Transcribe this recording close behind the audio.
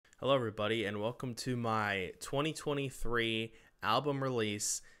Hello, everybody, and welcome to my 2023 album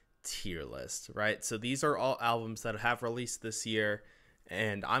release tier list, right? So these are all albums that have released this year,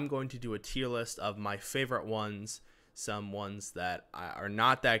 and I'm going to do a tier list of my favorite ones, some ones that are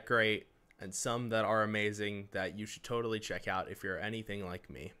not that great, and some that are amazing that you should totally check out if you're anything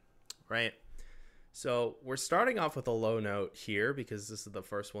like me, right? So we're starting off with a low note here because this is the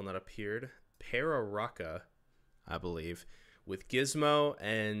first one that appeared. Pere Rucka, I believe, with Gizmo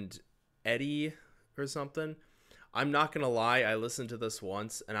and Eddie or something. I'm not gonna lie, I listened to this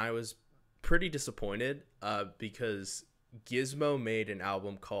once and I was pretty disappointed because Gizmo made an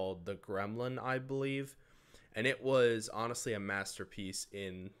album called The Gremlin, I believe, and it was honestly a masterpiece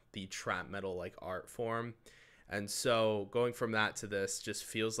in the trap metal like art form. And so going from that to this just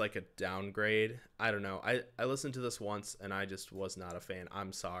feels like a downgrade. I don't know. I listened to this once and I just was not a fan.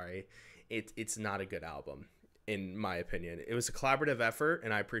 I'm sorry. It's not a good album in my opinion. It was a collaborative effort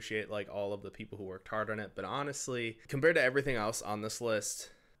and I appreciate like all of the people who worked hard on it, but honestly, compared to everything else on this list,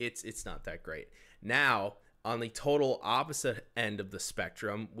 it's not that great. Now, on the total opposite end of the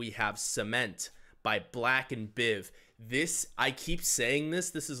spectrum, we have Cement by Black and Biv. This, I keep saying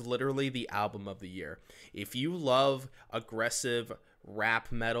this is literally the album of the year. If you love aggressive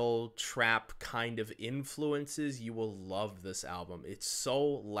rap metal trap kind of influences, you will love this album. It's so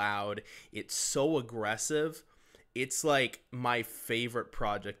loud, it's so aggressive. It's like my favorite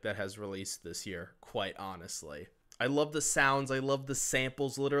project that has released this year, quite honestly. I love the sounds, I love the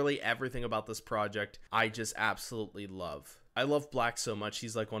samples, literally everything about this project I just absolutely love. I love Black so much.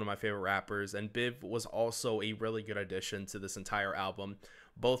 He's like one of my favorite rappers, and Biv was also a really good addition to this entire album.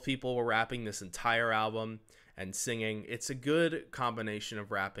 Both people were rapping this entire album and singing. It's a good combination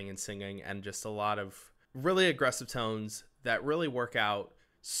of rapping and singing and just a lot of really aggressive tones that really work out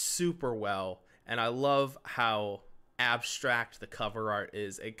super well. And I love how abstract the cover art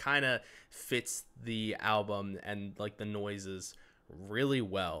is. It kind of fits the album and like the noises really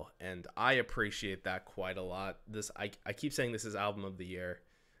well, and I appreciate that quite a lot. I keep saying this is album of the year,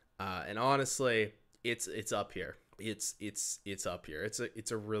 and honestly, it's up here. It's up here.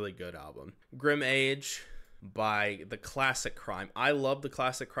 It's a really good album. Grim Age by The Classic Crime. I love The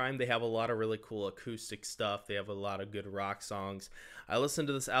Classic Crime. They have a lot of really cool acoustic stuff. They have a lot of good rock songs. I listened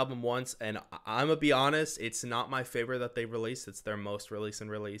to this album once, and I'm gonna be honest, it's not my favorite that they released. It's their most recent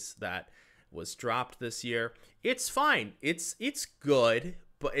release that was dropped this year. It's fine. It's good,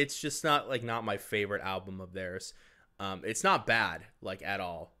 but it's just not my favorite album of theirs. It's not bad like at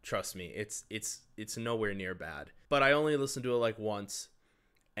all. Trust me. It's nowhere near bad. But I only listened to it like once,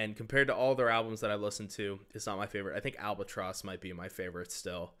 and compared to all their albums that I listened to, it's not my favorite. I think Albatross might be my favorite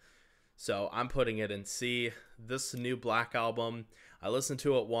still. So I'm putting it in C. This new Black album, I listened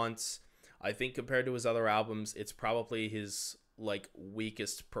to it once. I think compared to his other albums, it's probably his like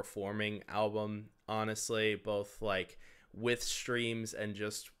weakest performing album, honestly, both like with streams and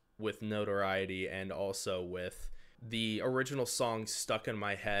just with notoriety, and also with the original song stuck in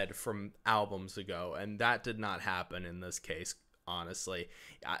my head from albums ago, and that did not happen in this case, honestly.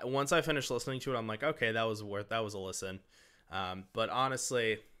 Once I finished listening to it, I'm like, okay, that was a listen. But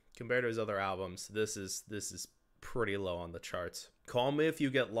honestly, compared to his other albums, this is pretty low on the charts. Call Me If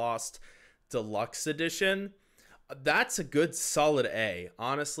You Get Lost Deluxe Edition, that's a good solid A.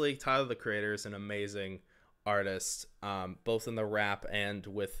 Honestly, Tyler the Creator is an amazing artist, both in the rap and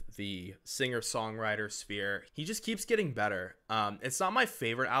with the singer-songwriter sphere. He just keeps getting better. It's not my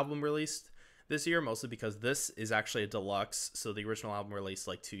favorite album released this year, mostly because this is actually a deluxe, so the original album released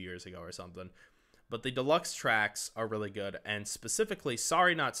like 2 years ago or something. But the deluxe tracks are really good, and specifically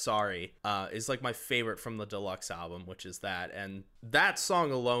Sorry Not Sorry is like my favorite from the deluxe album, which is that. And that song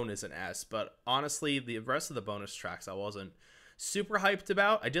alone is an S, but honestly, the rest of the bonus tracks I wasn't super hyped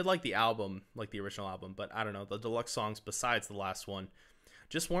about. I did like the album, like the original album, but I don't know, the deluxe songs besides the last one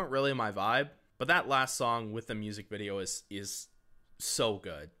just weren't really my vibe. But that last song with the music video is so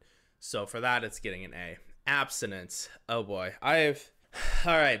good. So for that, it's getting an A. Abstinence. Oh boy.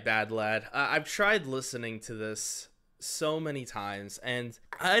 All right, Bad Lad. I've tried listening to this so many times, and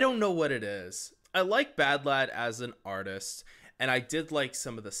I don't know what it is. I like Bad Lad as an artist, and I did like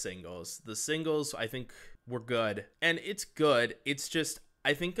some of the singles. The singles, I think, were good, and it's good. It's just,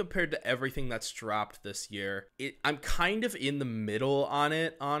 I think compared to everything that's dropped this year, I'm kind of in the middle on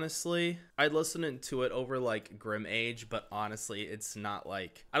it, honestly. I'd listen to it over like Grim Age, but honestly, it's not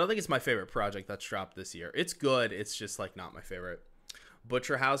like, I don't think it's my favorite project that's dropped this year. It's good, it's just like not my favorite.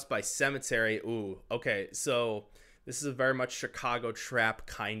 Butcher House by Cemetery. Ooh, okay, so this is a very much Chicago trap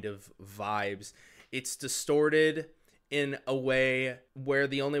kind of vibes. It's distorted, in a way where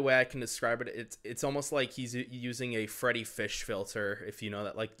the only way I can describe it, it's almost like he's using a Freddy Fish filter, if you know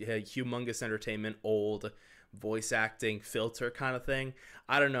that, like a Humongous Entertainment old voice acting filter kind of thing.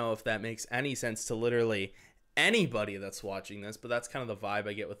 I don't know if that makes any sense to literally anybody that's watching this, but that's kind of the vibe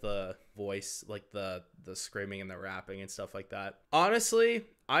I get with the voice, like the screaming and the rapping and stuff like that. Honestly,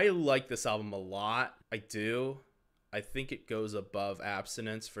 I like this album a lot. I do. I think it goes above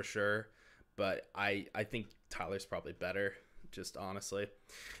Abstinence for sure, but I think Tyler's probably better, just honestly.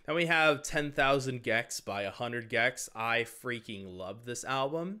 Then we have 10,000 Gex by 100 Gex. I freaking love this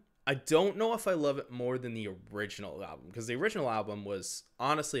album. I don't know if I love it more than the original album, because the original album was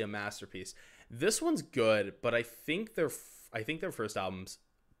honestly a masterpiece. This one's good, but I think their first album's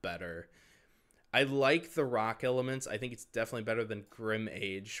better. I like the rock elements. I think it's definitely better than Grim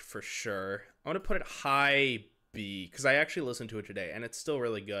Age for sure. I want to put it high B because I actually listened to it today and it's still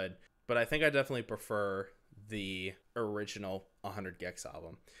really good. But I think I definitely prefer the original 100 Gex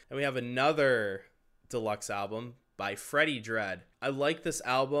album. And we have another deluxe album by Freddie Dredd. I like this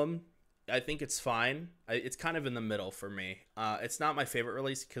album. I think it's fine. It's kind of in the middle for me. It's not my favorite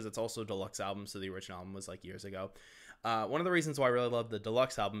release because it's also a deluxe album, so the original album was like years ago. One of the reasons why I really love the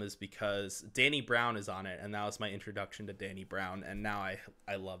deluxe album is because Danny Brown is on it, and that was my introduction to Danny Brown, and now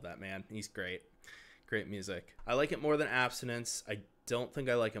I love that man. He's great. Great music. I like it more than Abstinence. I don't think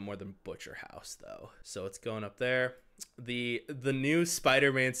I like it more than Butcher House, though. So it's going up there. The new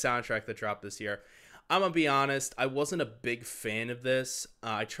Spider-Man soundtrack that dropped this year, I'm going to be honest, I wasn't a big fan of this.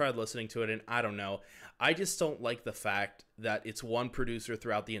 I tried listening to it, and I don't know. I just don't like the fact that it's one producer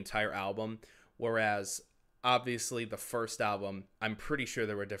throughout the entire album, whereas obviously the first album, I'm pretty sure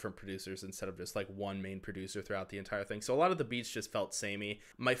there were different producers instead of just like one main producer throughout the entire thing. So a lot of the beats just felt samey.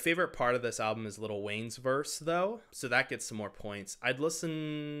 My favorite part of this album is Lil Wayne's verse, though, so that gets some more points. I'd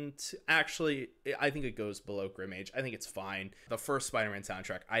listen to, actually, I think it goes below Grim Age. I think it's fine. The first Spider-Man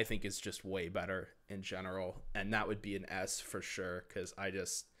soundtrack, I think, is just way better in general, and that would be an S for sure, because I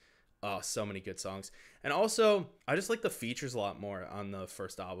just, so many good songs. And also, I just like the features a lot more on the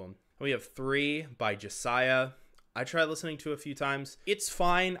first album. We have 3 by Josiah. I tried listening to it a few times. It's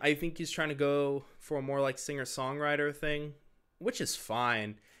fine. I think he's trying to go for a more like singer-songwriter thing, which is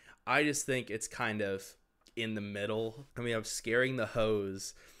fine. I just think it's kind of in the middle. And we have Scaring the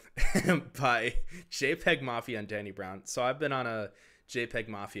Hose by JPEG Mafia and Danny Brown. So I've been on a JPEG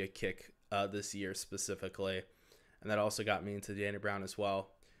Mafia kick this year specifically, and that also got me into Danny Brown as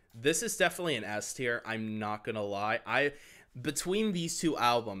well. This is definitely an S tier. I'm not gonna lie. Between these two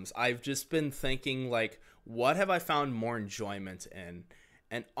albums, I've just been thinking, like, what have I found more enjoyment in?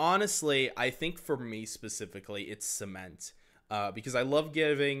 And honestly, I think for me specifically, it's Cement. Because I love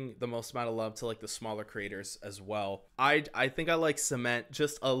giving the most amount of love to, like, the smaller creators as well. I think I like Cement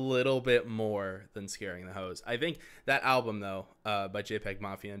just a little bit more than Scaring the Hose. I think that album, though, by JPEG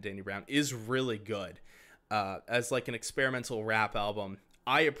Mafia and Danny Brown, is really good. As, like, an experimental rap album,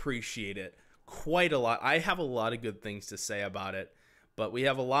 I appreciate it quite a lot. I have a lot of good things to say about it, but we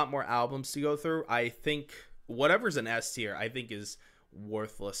have a lot more albums to go through. I think whatever's an S tier, I think is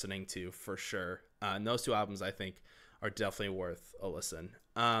worth listening to for sure. And those two albums, I think, are definitely worth a listen.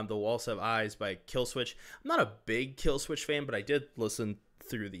 The Walls Have Eyes by Killswitch. I'm not a big Killswitch fan, but I did listen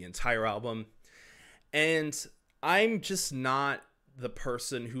through the entire album. And I'm just not the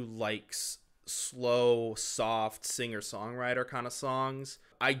person who likes slow, soft singer-songwriter kind of songs.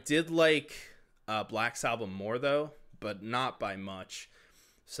 I did like Black's album more, though, but not by much.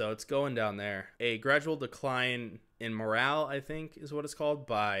 So it's going down there. A Gradual Decline in Morale, I think is what it's called,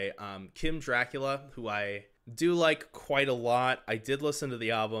 by Kim Dracula, who I do like quite a lot. I did listen to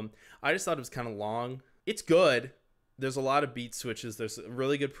the album. I just thought it was kind of long. It's good. There's a lot of beat switches. There's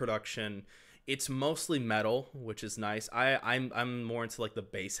really good production. It's mostly metal, which is nice. I'm more into like the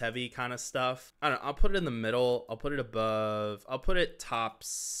bass heavy kind of stuff. I don't know. I'll put it in the middle. I'll put it above. I'll put it top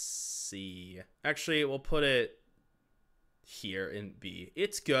C. Actually, we'll put it here in B.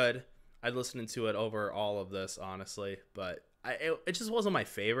 It's good. I'd listen to it over all of this, honestly, but it just wasn't my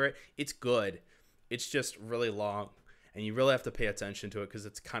favorite. It's good. It's just really long, and you really have to pay attention to it because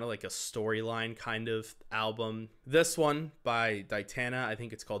it's kind of like a storyline kind of album. This one by Ditana, I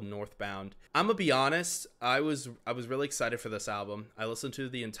think it's called Northbound. I'm gonna be honest, I was really excited for this album. I listened to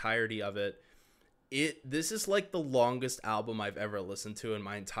the entirety of it. This is like the longest album I've ever listened to in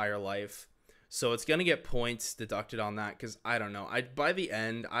my entire life. So it's gonna get points deducted on that because I don't know. By the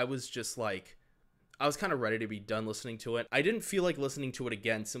end, I was just like, I was kind of ready to be done listening to it. I didn't feel like listening to it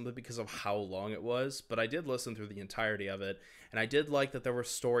again simply because of how long it was, but I did listen through the entirety of it, and I did like that there were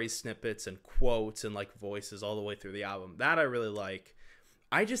story snippets and quotes and like voices all the way through the album. That I really like.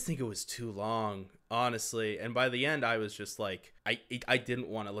 I just think it was too long. honestly. And by the end, I was just like, I didn't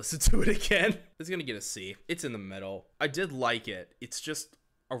want to listen to it again. It's gonna get a C. It's in the middle. I did like it. It's just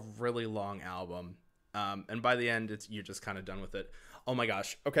a really long album. And by the end, you're just kind of done with it. Oh my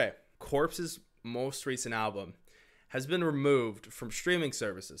gosh. Okay. Corpse's most recent album has been removed from streaming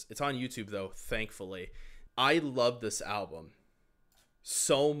services. It's on YouTube though, thankfully. I love this album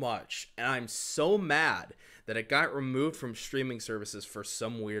so much, and I'm so mad that it got removed from streaming services for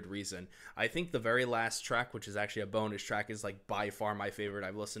some weird reason. I think the very last track, which is actually a bonus track, is like by far my favorite.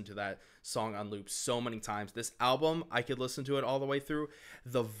 I've listened to that song on loop so many times. This album, I could listen to it all the way through.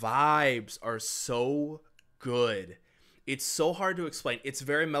 The vibes are so good. It's so hard to explain. It's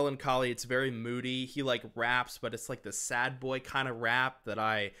very melancholy. It's very moody. He like raps, but it's like the sad boy kind of rap that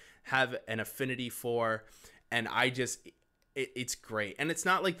I have an affinity for. And I just, it's great. And it's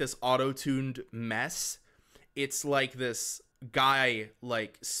not like this auto-tuned mess. It's like this guy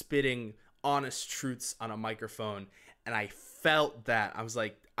like spitting honest truths on a microphone. And I felt that. I was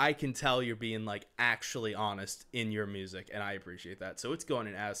like, I can tell you're being like actually honest in your music. And I appreciate that. So it's going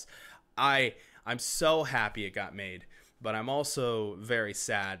in S. I'm so happy it got made. But I'm also very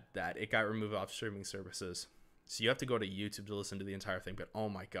sad that it got removed off streaming services. So you have to go to YouTube to listen to the entire thing. But oh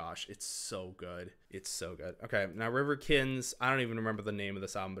my gosh, it's so good. It's so good. Okay, now Riverkins. I don't even remember the name of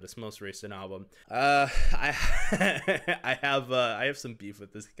this album, but it's most recent album. I have some beef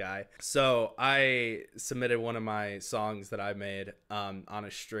with this guy. So I submitted one of my songs that I made on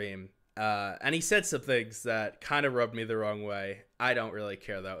a stream. And he said some things that kind of rubbed me the wrong way. I don't really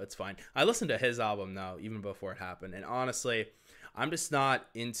care though. It's fine. I listened to his album though, even before it happened. And honestly, I'm just not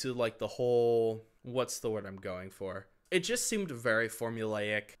into like the whole, what's the word I'm going for? It just seemed very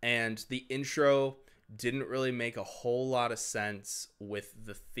formulaic, and the intro didn't really make a whole lot of sense with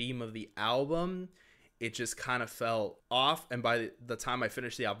the theme of the album. It just kind of felt off. And by the time I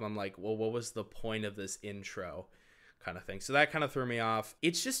finished the album, I'm like, well, what was the point of this intro? Kind of thing. So that kind of threw me off.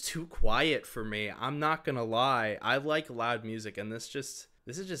 It's just too quiet for me. I'm not gonna lie. I like loud music, and this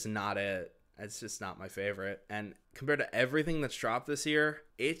is just not it. It's just not my favorite. And compared to everything that's dropped this year,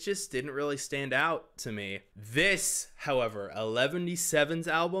 it just didn't really stand out to me. This, however, 11-7's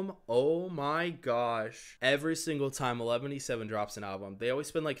album, oh my gosh. Every single time 11-7 drops an album, they always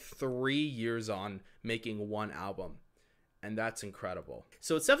spend like 3 years on making one album. And that's incredible.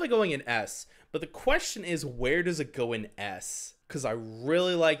 So it's definitely going in S. But the question is, where does it go in S? Because I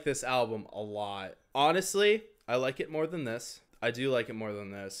really like this album a lot. Honestly, I like it more than this. I do like it more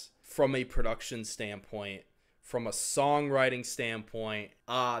than this. From a production standpoint, from a songwriting standpoint,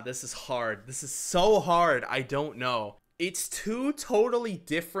 this is hard. This is so hard. I don't know. It's two totally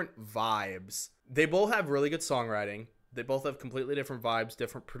different vibes. They both have really good songwriting. They both have completely different vibes,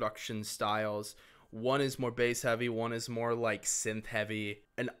 different production styles. One is more bass heavy, one is more like synth heavy.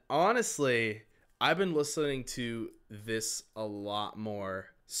 And honestly, I've been listening to this a lot more.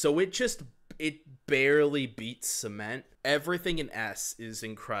 So it barely beats Cement. Everything in S is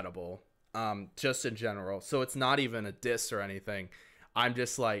incredible, just in general. So it's not even a diss or anything. I'm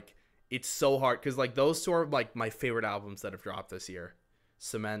just like, it's so hard because like those two are like my favorite albums that have dropped this year,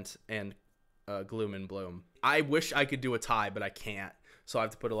 Cement and Gloom and Bloom. I wish I could do a tie, but I can't. So I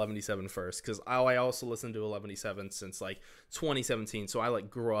have to put 11-7 first because I also listened to 11-7 since like 2017. So I like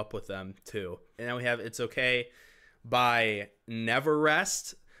grew up with them too. And then we have It's Okay by Never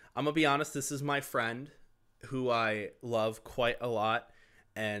Rest. I'm going to be honest, this is my friend who I love quite a lot.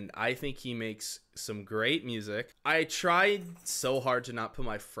 And I think he makes some great music. I tried so hard to not put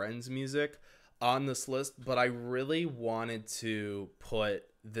my friend's music on this list, but I really wanted to put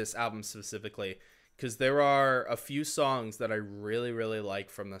this album specifically because there are a few songs that I really, really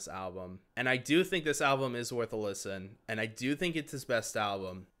like from this album. And I do think this album is worth a listen. And I do think it's his best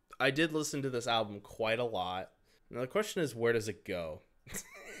album. I did listen to this album quite a lot. Now the question is, where does it go?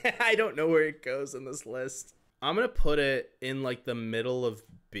 I don't know where it goes in this list. I'm going to put it in like the middle of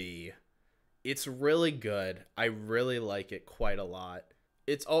B. It's really good. I really like it quite a lot.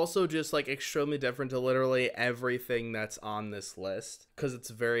 It's also just like extremely different to literally everything that's on this list because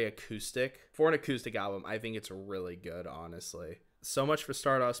it's very acoustic. For an acoustic album, I think it's really good, honestly. So Much for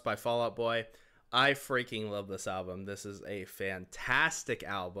Stardust by Fall Out Boy. I freaking love this album. This is a fantastic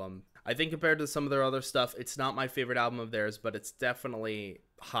album. I think compared to some of their other stuff, it's not my favorite album of theirs, but it's definitely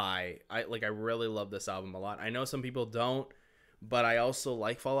high. I really love this album a lot. I know some people don't, but I also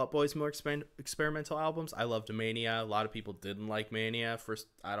like Fall Out Boy's more experimental albums. I loved Mania. A lot of people didn't like Mania.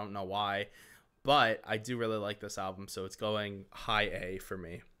 I don't know why, but I do really like this album, so it's going high A for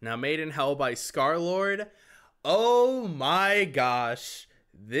me. Now, Made in Hell by Scarlxrd. Oh my gosh.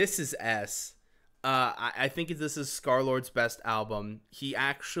 This is S. I think this is Scarlxrd's best album. He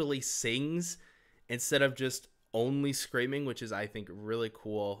actually sings instead of just only screaming, which is, I think, really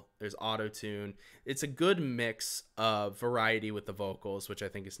cool. There's auto tune. It's a good mix of variety with the vocals, which I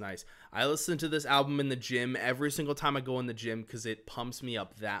think is nice. I listen to this album in the gym every single time I go in the gym because it pumps me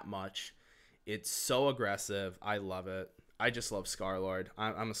up that much. It's so aggressive. I love it. I just love Scarlord.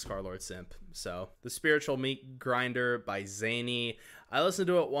 I'm a Scarlord simp. So the Spiritual Meat Grinder by Zayn. I listened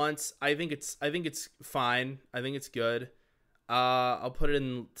to it once. I think it's fine. I think it's good. I'll put it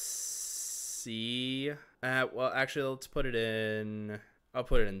in C. Well, actually, let's put it in. I'll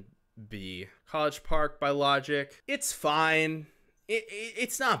put it in B. College Park by Logic. It's fine.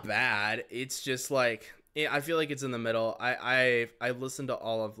 It's not bad. It's just like, I feel like it's in the middle. I listened to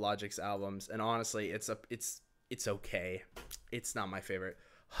all of Logic's albums, and honestly, it's okay. It's not my favorite.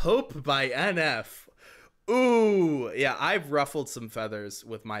 Hope by NF. Ooh, yeah, I've ruffled some feathers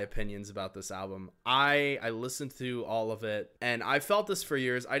with my opinions about this album. I listened to all of it, and I felt this for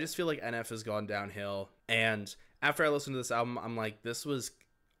years. I just feel like NF has gone downhill. And after I listened to this album, I'm like, this was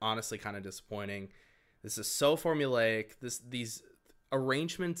honestly kind of disappointing. This is so formulaic. These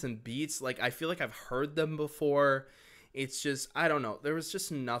arrangements and beats, like, I feel like I've heard them before. It's just, I don't know. There was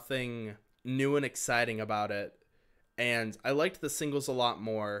just nothing new and exciting about it. And I liked the singles a lot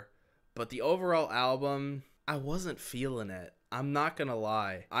more. But the overall album, I wasn't feeling it. I'm not going to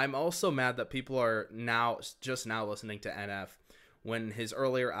lie. I'm also mad that people are just now listening to NF when his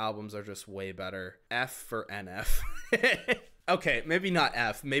earlier albums are just way better. F for NF. Okay, maybe not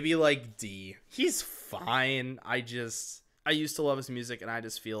F. Maybe like D. He's fine. I used to love his music, and I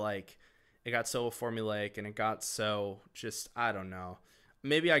just feel like it got so formulaic and it got so just, I don't know.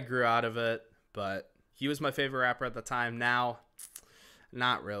 Maybe I grew out of it, but he was my favorite rapper at the time. Now,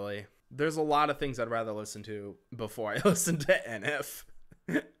 not really. There's a lot of things I'd rather listen to before I listen to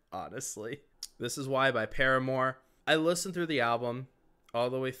NF, honestly. This Is Why by Paramore. I listened through the album all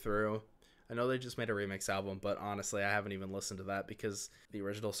the way through. I know they just made a remix album, but honestly, I haven't even listened to that because the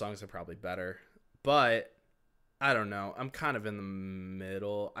original songs are probably better. But I don't know. I'm kind of in the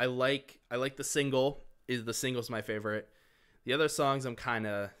middle. I like the single. The single's my favorite. The other songs I'm kind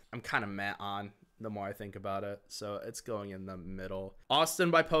of meh on the more I think about it. So it's going in the middle. Austin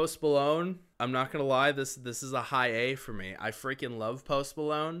by Post Malone. I'm not going to lie. This is a high A for me. I freaking love Post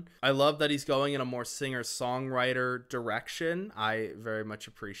Malone. I love that he's going in a more singer-songwriter direction. I very much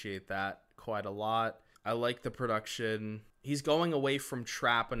appreciate that quite a lot. I like the production. He's going away from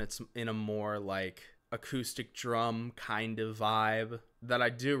trap, and it's in a more like acoustic drum kind of vibe that I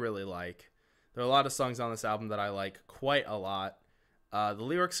do really like. There are a lot of songs on this album that I like quite a lot. The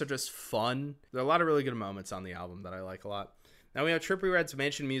lyrics are just fun. There are a lot of really good moments on the album that I like a lot. Now we have Trippie Redd's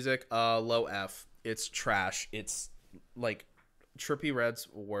Mansion Music, low F. It's trash. It's like Trippie Redd's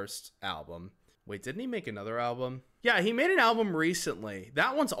worst album. Wait, didn't he make another album? Yeah, he made an album recently.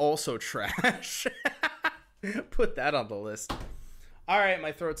 That one's also trash. Put that on the list. All right,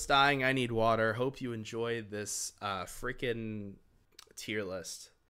 my throat's dying. I need water. Hope you enjoy this freaking tier list.